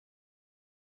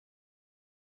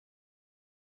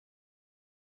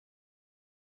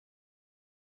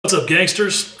What's up,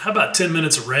 gangsters? How about 10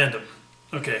 minutes of random?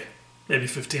 Okay, maybe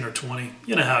 15 or 20.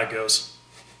 You know how it goes.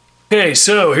 Okay,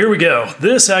 so here we go.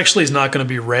 This actually is not going to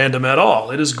be random at all.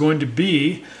 It is going to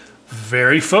be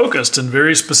very focused and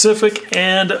very specific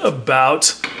and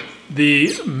about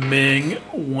the Meng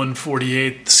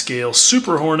 1/48 scale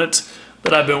Super Hornet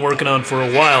that I've been working on for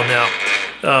a while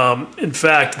now. In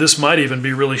fact, this might even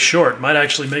be really short. Might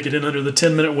actually make it in under the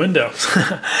 10-minute window.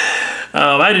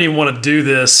 I didn't even want to do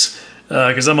this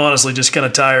because I'm honestly just kind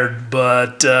of tired,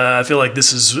 but I feel like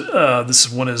this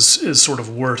one is sort of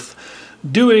worth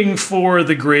doing for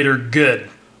the greater good.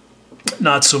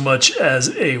 Not so much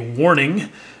as a warning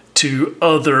to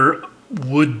other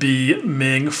would-be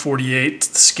Meng 48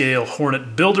 scale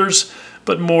Hornet builders,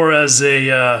 but more as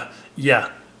a,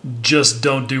 just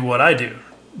don't do what I do.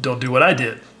 Don't do what I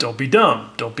did. Don't be dumb.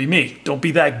 Don't be me. Don't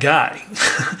be that guy.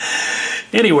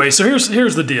 Anyway, so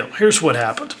here's the deal. Here's what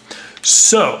happened.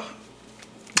 So,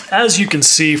 as you can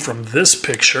see from this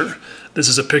picture, this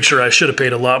is a picture I should have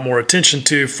paid a lot more attention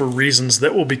to for reasons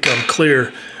that will become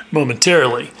clear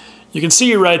momentarily. You can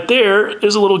see right there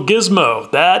is a little gizmo.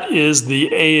 That is the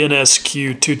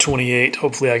ANSQ 228.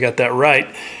 Hopefully I got that right.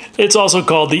 It's also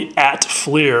called the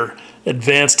ep336,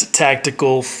 Advanced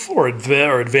Tactical or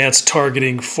Advanced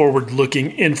Targeting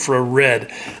Forward-Looking Infrared.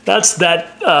 That's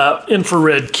that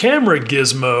infrared camera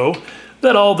gizmo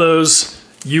that all those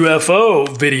UFO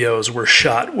videos were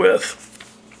shot with.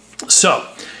 So,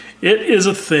 it is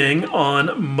a thing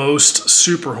on most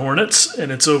Super Hornets,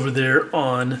 and it's over there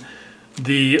on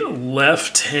the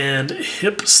left-hand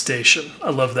hip station. I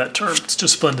love that term. It's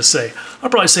just fun to say. I'll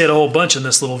probably say it a whole bunch in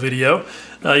this little video,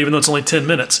 even though it's only 10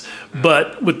 minutes.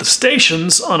 But with the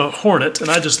stations on a Hornet, and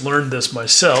I just learned this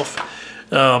myself,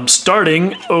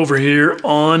 starting over here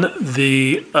on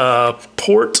the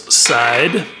port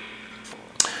side,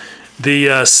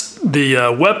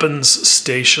 the weapons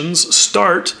stations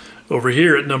start over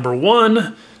here at number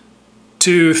 1,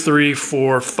 2, 3,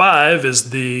 4, 5 is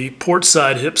the port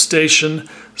side hip station,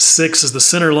 6 is the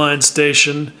centerline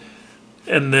station,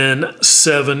 and then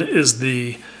 7 is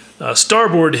the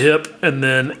starboard hip, and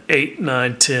then 8,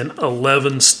 9, 10,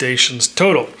 11 stations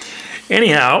total.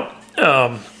 Anyhow,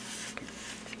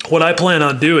 what I plan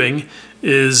on doing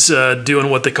is doing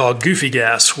what they call goofy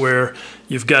gas, where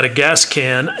you've got a gas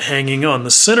can hanging on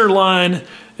the center line,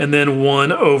 and then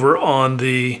one over on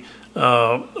the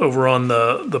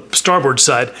starboard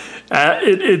side.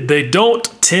 They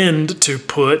don't tend to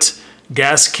put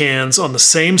gas cans on the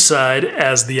same side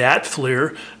as the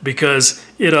ep336 because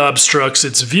it obstructs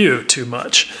its view too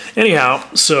much. Anyhow,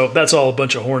 so that's all a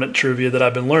bunch of Hornet trivia that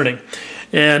I've been learning.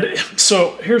 And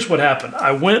so here's what happened.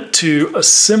 I went to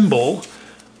assemble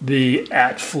the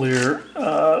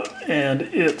ep336 and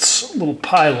its little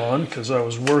pylon because I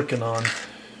was working on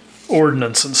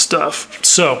ordnance and stuff.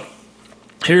 So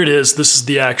here it is. This is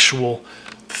the actual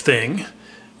thing.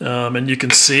 And you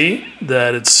can see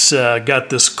that it's got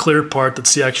this clear part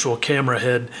that's the actual camera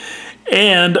head.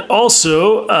 And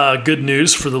also, good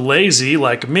news for the lazy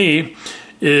like me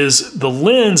is the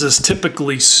lens is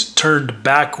typically turned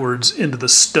backwards into the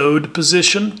stowed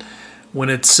position when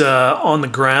it's on the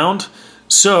ground.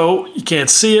 So you can't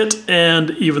see it,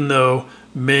 and even though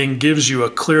Meng gives you a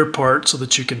clear part so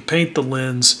that you can paint the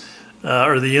lens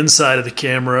or the inside of the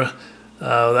camera,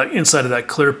 that inside of that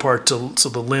clear part so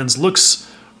the lens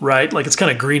looks right, like it's kind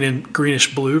of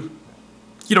greenish blue.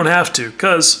 You don't have to,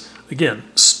 because again,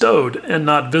 stowed and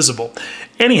not visible.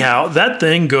 Anyhow, that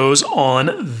thing goes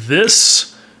on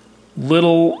this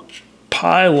little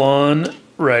pylon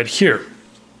right here.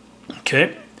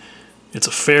 Okay, it's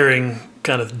a fairing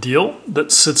kind of deal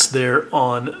that sits there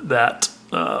on that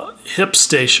hip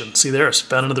station. See there, I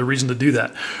found another reason to do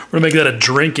that. We're gonna make that a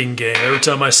drinking game. Every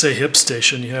time I say hip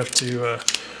station, you have to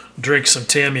drink some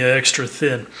Tamiya extra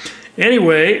thin.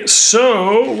 Anyway,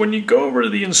 so when you go over to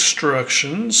the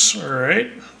instructions, all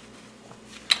right,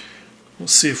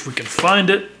 let's see if we can find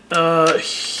it.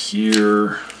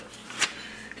 Here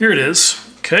it is.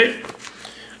 Okay.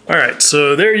 All right,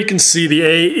 so there you can see the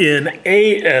A in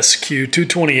ASQ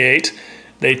 228.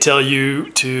 They tell you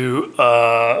to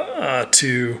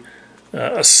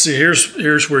see,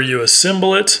 here's where you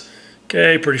assemble it.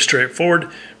 Okay, pretty straightforward.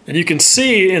 And you can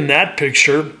see in that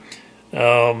picture,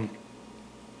 well,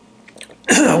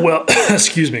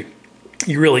 excuse me,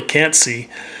 you really can't see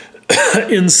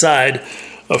inside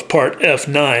of part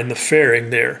F9, the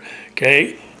fairing there.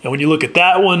 Okay, and when you look at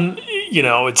that one, you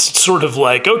know, it's sort of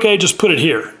like, okay, just put it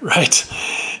here, right?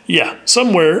 Yeah,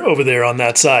 somewhere over there on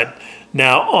that side.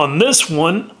 Now, on this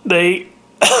one, they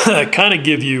kind of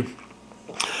give you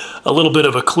a little bit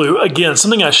of a clue. Again,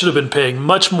 something I should have been paying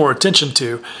much more attention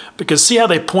to, because see how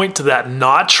they point to that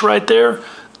notch right there?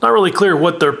 It's not really clear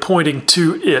what they're pointing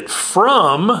to it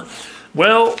from.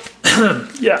 Well,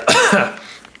 yeah,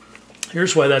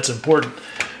 here's why that's important.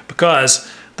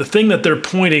 Because the thing that they're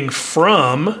pointing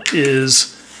from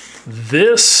is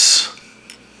this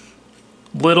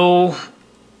little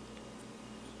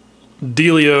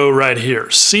dealio right here.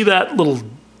 See that little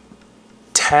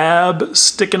tab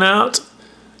sticking out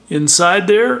inside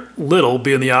there? Little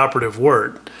being the operative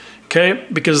word, okay?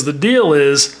 Because the deal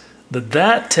is that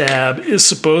that tab is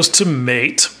supposed to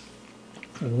mate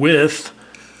with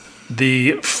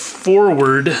the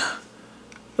forward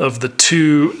of the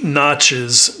two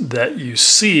notches that you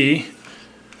see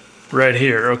right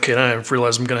here. Okay, now I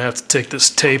realize I'm gonna have to take this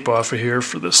tape off of here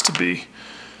for this to be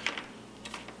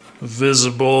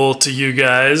visible to you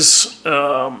guys.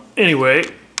 Anyway,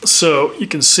 so you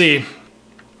can see,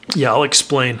 yeah, I'll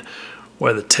explain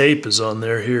why the tape is on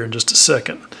there here in just a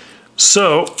second.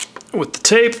 So with the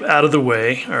tape out of the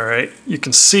way, all right, you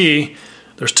can see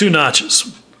there's two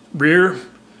notches, rear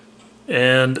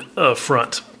and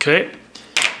front, okay?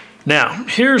 Now,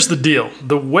 here's the deal.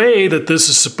 The way that this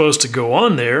is supposed to go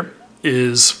on there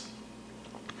is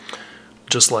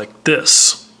just like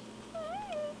this,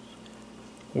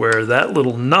 where that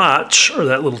little notch or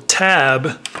that little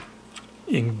tab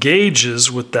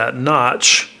engages with that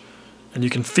notch, and you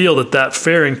can feel that that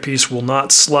fairing piece will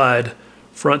not slide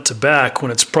front to back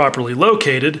when it's properly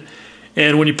located.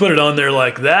 And when you put it on there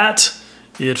like that,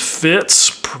 it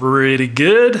fits pretty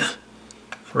good,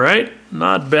 right?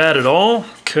 Not bad at all.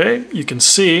 Okay, you can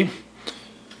see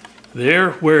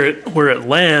there where it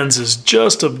lands is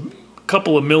just a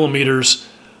couple of millimeters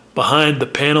behind the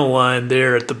panel line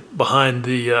there at the behind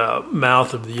the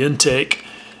mouth of the intake,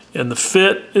 and the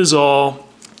fit is all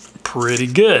pretty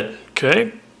good. Okay,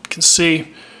 you can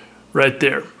see right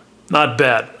there, not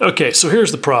bad. Okay, so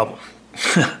here's the problem.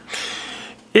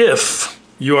 If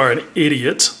you are an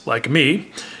idiot like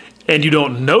me and you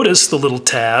don't notice the little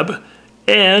tab,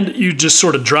 and you just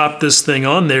sort of drop this thing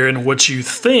on there in what you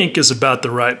think is about the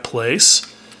right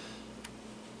place,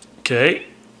 okay,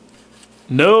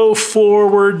 no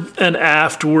forward and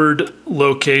aftward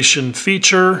location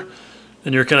feature,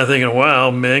 and you're kind of thinking, wow,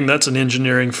 Meng, that's an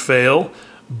engineering fail,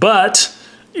 but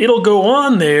it'll go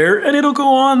on there, and it'll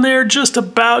go on there just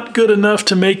about good enough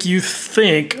to make you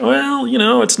think, well, you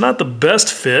know, it's not the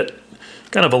best fit,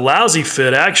 kind of a lousy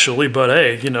fit actually, but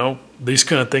hey, you know, these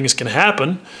kind of things can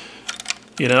happen.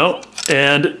 You know,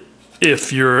 and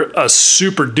if you're a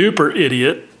super duper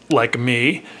idiot like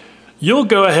me, you'll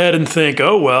go ahead and think,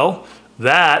 oh, well,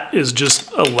 that is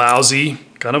just a lousy,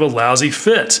 kind of a lousy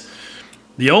fit.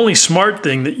 The only smart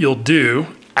thing that you'll do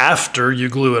after you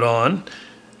glue it on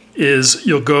is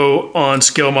you'll go on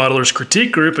Scale Modeler's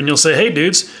critique group and you'll say, hey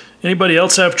dudes, anybody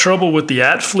else have trouble with the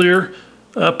Atfleer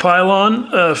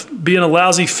pylon being a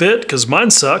lousy fit? Because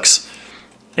mine sucks.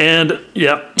 And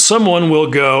yeah, someone will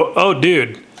go, oh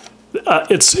dude,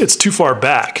 it's too far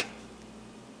back.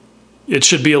 It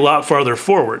should be a lot farther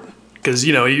forward. Because,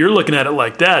 you know, you're looking at it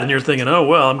like that and you're thinking, oh,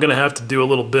 well, I'm going to have to do a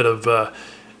little bit of,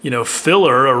 you know,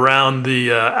 filler around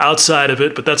the outside of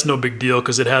it, but that's no big deal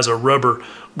because it has a rubber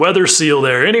weather seal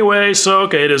there anyway, so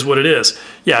okay, it is what it is.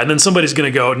 Yeah, and then somebody's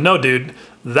going to go, no, dude,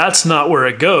 that's not where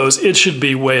it goes. It should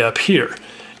be way up here.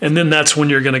 And then that's when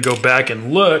you're going to go back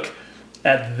and look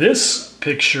at this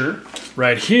picture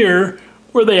right here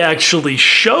where they actually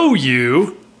show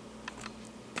you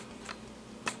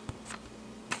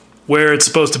where it's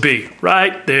supposed to be,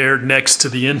 right there next to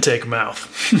the intake mouth.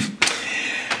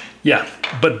 Yeah,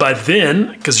 but by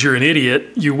then, because you're an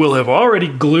idiot, you will have already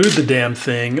glued the damn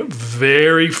thing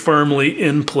very firmly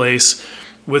in place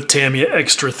with Tamiya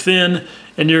extra thin,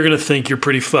 and you're gonna think you're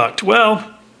pretty fucked.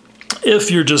 Well, if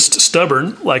you're just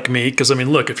stubborn like me, because I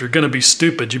mean, look, if you're gonna be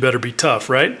stupid, you better be tough,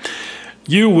 right?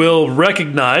 You will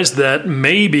recognize that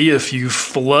maybe if you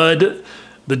flood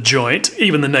the joint,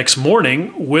 even the next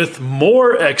morning, with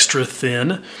more extra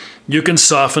thin, you can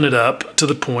soften it up to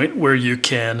the point where you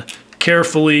can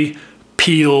carefully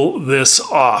peel this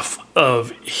off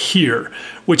of here,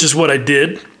 which is what I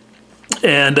did.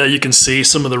 And you can see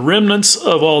some of the remnants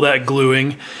of all that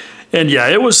gluing. And yeah,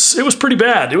 it was pretty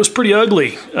bad. It was pretty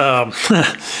ugly. But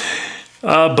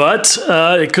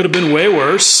it could have been way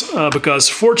worse because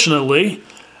fortunately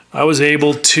I was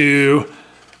able to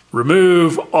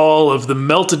remove all of the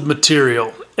melted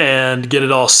material and get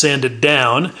it all sanded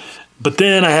down. But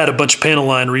then I had a bunch of panel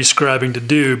line rescribing to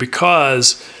do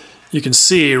because you can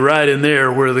see right in there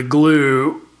where the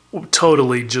glue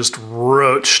totally just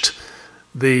roached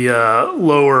the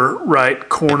lower right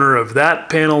corner of that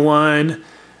panel line.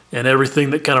 and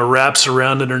everything that kind of wraps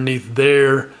around underneath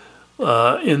there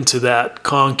into that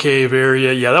concave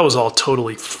area. Yeah, that was all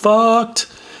totally fucked.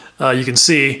 You can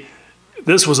see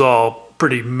this was all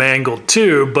pretty mangled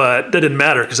too, but that didn't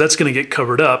matter because that's going to get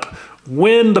covered up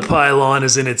when the pylon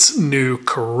is in its new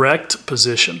correct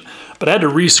position. But I had to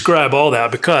rescribe all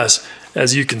that because,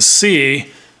 as you can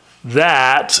see,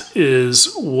 that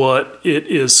is what it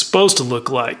is supposed to look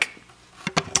like.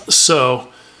 So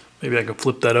maybe I can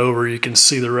flip that over. You can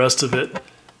see the rest of it.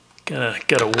 Kind of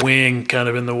got a wing kind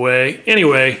of in the way.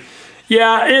 Anyway,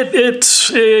 yeah,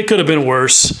 it could have been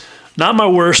worse. Not my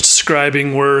worst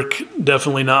scribing work.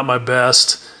 Definitely not my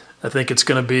best. I think it's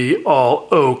going to be all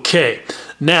okay.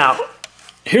 Now,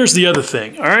 here's the other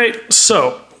thing. All right,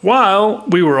 so while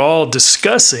we were all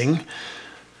discussing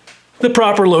the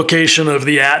proper location of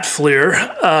the at-FLIR,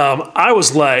 I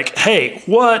was like, hey,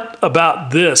 what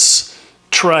about this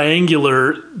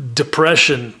triangular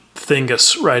depression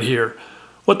thingus right here?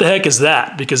 What the heck is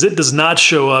that? Because it does not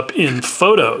show up in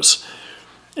photos.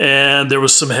 And there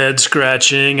was some head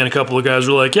scratching, and a couple of guys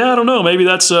were like, yeah, I don't know, maybe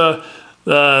that's their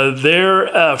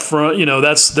front, you know,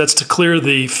 that's to clear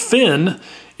the fin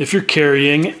if you're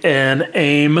carrying an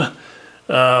AIM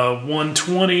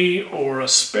 120 or a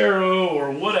Sparrow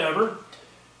or whatever.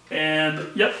 And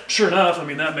yep, sure enough, I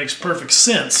mean, that makes perfect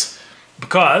sense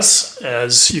because,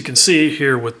 as you can see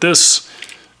here with this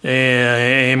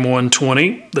AIM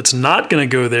 120 that's not going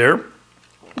to go there,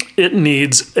 it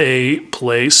needs a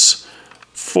place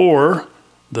for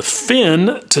the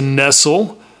fin to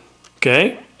nestle.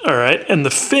 Okay, all right, and the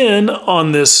fin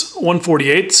on this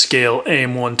 1/48 scale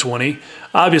AIM 120,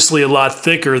 obviously a lot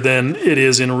thicker than it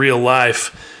is in real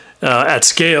life at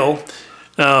scale.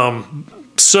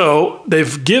 So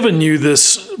they've given you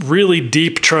this really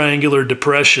deep triangular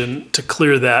depression to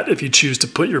clear that if you choose to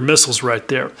put your missiles right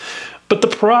there. But the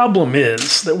problem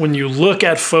is that when you look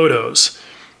at photos,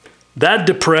 that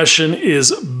depression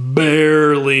is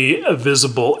barely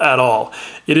visible at all.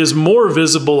 It is more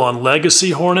visible on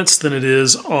Legacy Hornets than it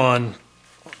is on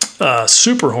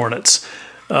Super Hornets.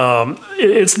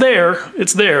 It's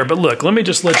there, but look, let me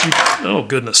just let you, oh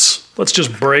goodness, let's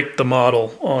just break the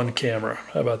model on camera.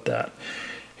 How about that?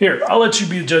 Here, I'll let you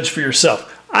be the judge for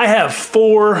yourself. I have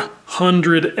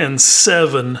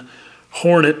 407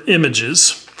 Hornet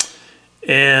images,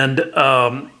 and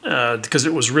because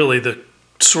it was really the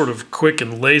sort of quick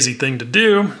and lazy thing to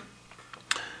do,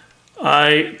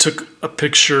 I took a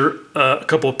picture, a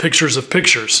couple of pictures of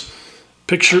pictures.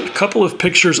 A couple of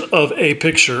pictures of a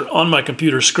picture on my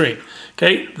computer screen.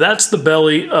 Okay, that's the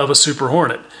belly of a Super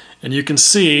Hornet. And you can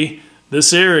see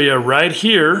this area right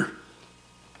here.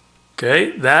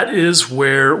 Okay, that is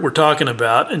where we're talking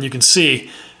about. And you can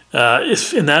see,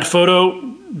 if in that photo,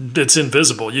 it's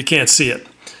invisible. You can't see it.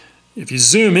 If you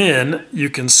zoom in, you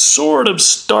can sort of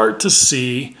start to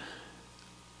see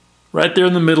right there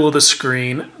in the middle of the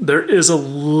screen, there is a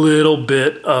little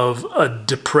bit of a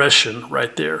depression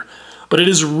right there. But it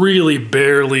is really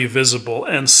barely visible,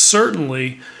 and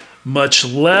certainly much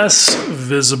less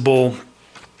visible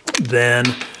than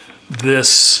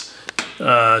this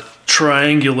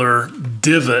triangular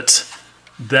divot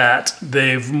that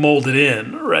they've molded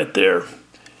in right there.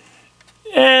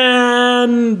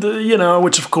 And, you know,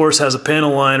 which of course has a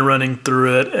panel line running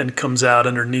through it and comes out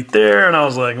underneath there. And I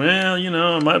was like, well, you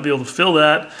know, I might be able to fill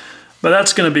that, but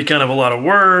that's going to be kind of a lot of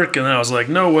work. And then I was like,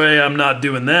 no way, I'm not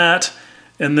doing that.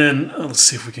 And then let's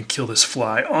see if we can kill this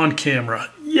fly on camera.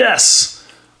 Yes,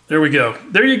 there we go.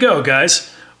 There you go,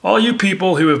 guys. All you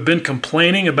people who have been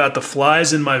complaining about the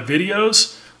flies in my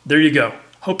videos, there you go.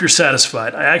 Hope you're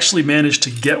satisfied. I actually managed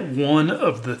to get one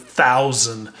of the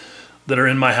 1,000 that are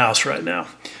in my house right now.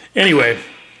 Anyway,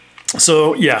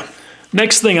 so yeah,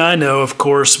 next thing I know, of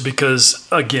course, because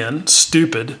again,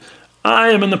 stupid, I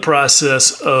am in the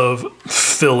process of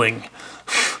filling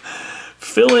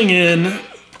in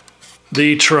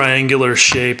the triangular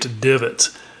shaped divot,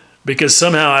 because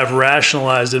somehow I've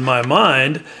rationalized in my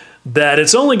mind that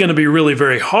it's only going to be really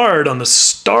very hard on the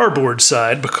starboard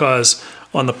side, because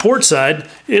on the port side,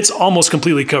 it's almost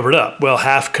completely covered up. Well,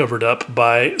 half covered up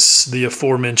by the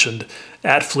aforementioned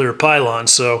at-FLIR pylon.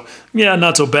 So yeah,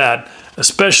 not so bad,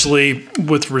 especially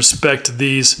with respect to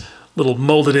these little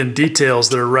molded in details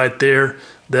that are right there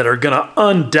that are gonna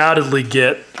undoubtedly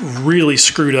get really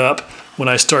screwed up when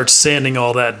I start sanding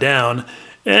all that down.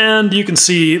 And you can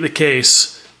see the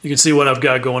case. You can see what I've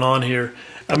got going on here.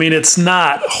 I mean, it's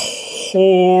not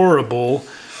horrible,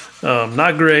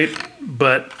 not great,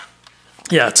 but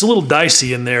yeah, it's a little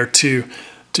dicey in there to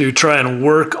try and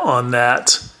work on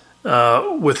that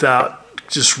without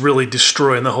just really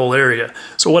destroying the whole area.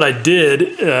 So what I did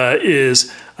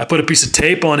is I put a piece of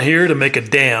tape on here to make a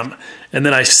dam, and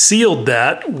then I sealed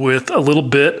that with a little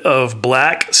bit of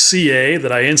black CA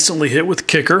that I instantly hit with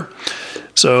Kicker.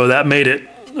 So that made it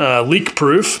leak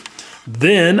proof.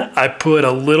 Then I put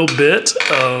a little bit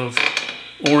of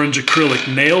orange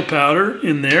acrylic nail powder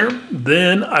in there.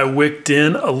 Then I wicked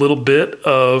in a little bit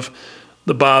of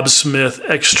the Bob Smith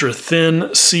extra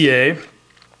thin CA.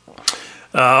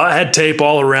 I had tape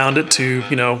all around it to,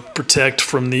 you know, protect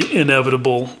from the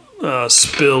inevitable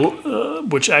spill,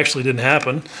 which actually didn't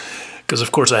happen because,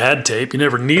 of course, I had tape. You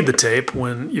never need the tape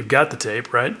when you've got the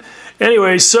tape, right?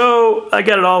 Anyway, so I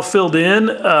got it all filled in,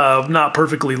 not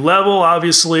perfectly level,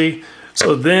 obviously.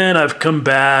 So then I've come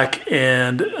back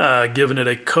and given it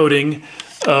a coating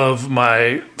of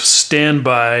my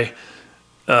standby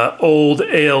old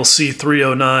ALC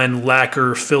 309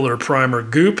 lacquer filler primer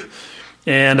goop.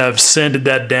 And I've sanded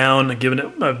that down and given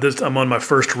it, I'm on my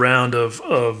first round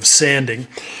of sanding.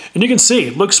 And you can see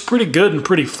it looks pretty good and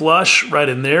pretty flush right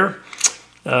in there,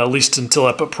 at least until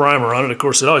I put primer on it. Of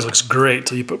course, it always looks great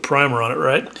until you put primer on it,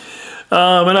 right?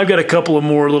 And I've got a couple of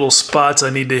more little spots I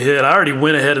need to hit. I already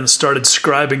went ahead and started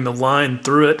scribing the line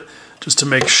through it just to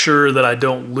make sure that I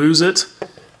don't lose it.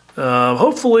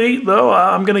 Hopefully, though,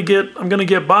 I'm gonna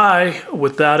get by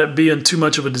without it being too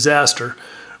much of a disaster.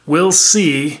 We'll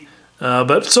see.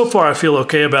 But so far I feel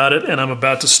okay about it, and I'm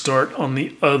about to start on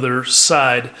the other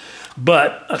side.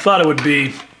 But I thought it would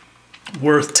be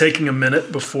worth taking a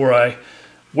minute before I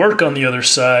work on the other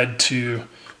side to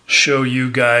show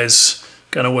you guys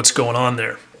kind of what's going on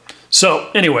there. So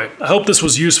anyway, I hope this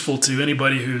was useful to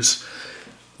anybody who's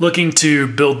looking to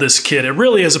build this kit. It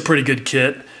really is a pretty good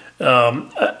kit.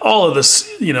 All of this,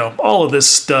 you know, all of this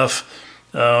stuff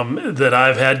that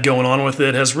I've had going on with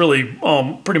it has really,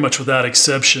 pretty much without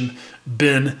exception,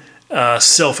 been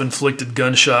self-inflicted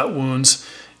gunshot wounds,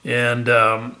 and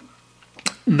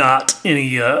not any,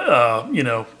 you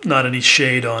know, not any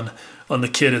shade on the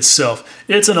kit itself.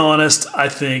 It's an honest, I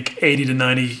think, 80 to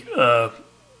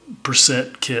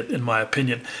 90% kit, in my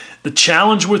opinion. The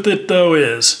challenge with it, though,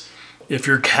 is if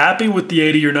you're happy with the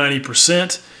 80 or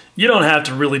 90%, you don't have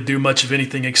to really do much of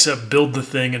anything except build the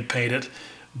thing and paint it.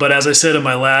 But as I said in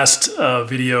my last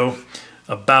video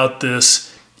about this,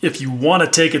 if you want to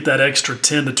take it that extra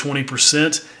 10 to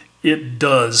 20%, it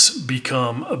does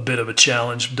become a bit of a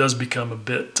challenge. It does become a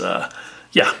bit,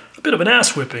 yeah, a bit of an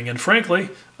ass whipping. And frankly,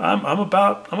 I'm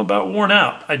about worn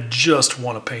out. I just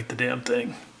want to paint the damn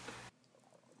thing.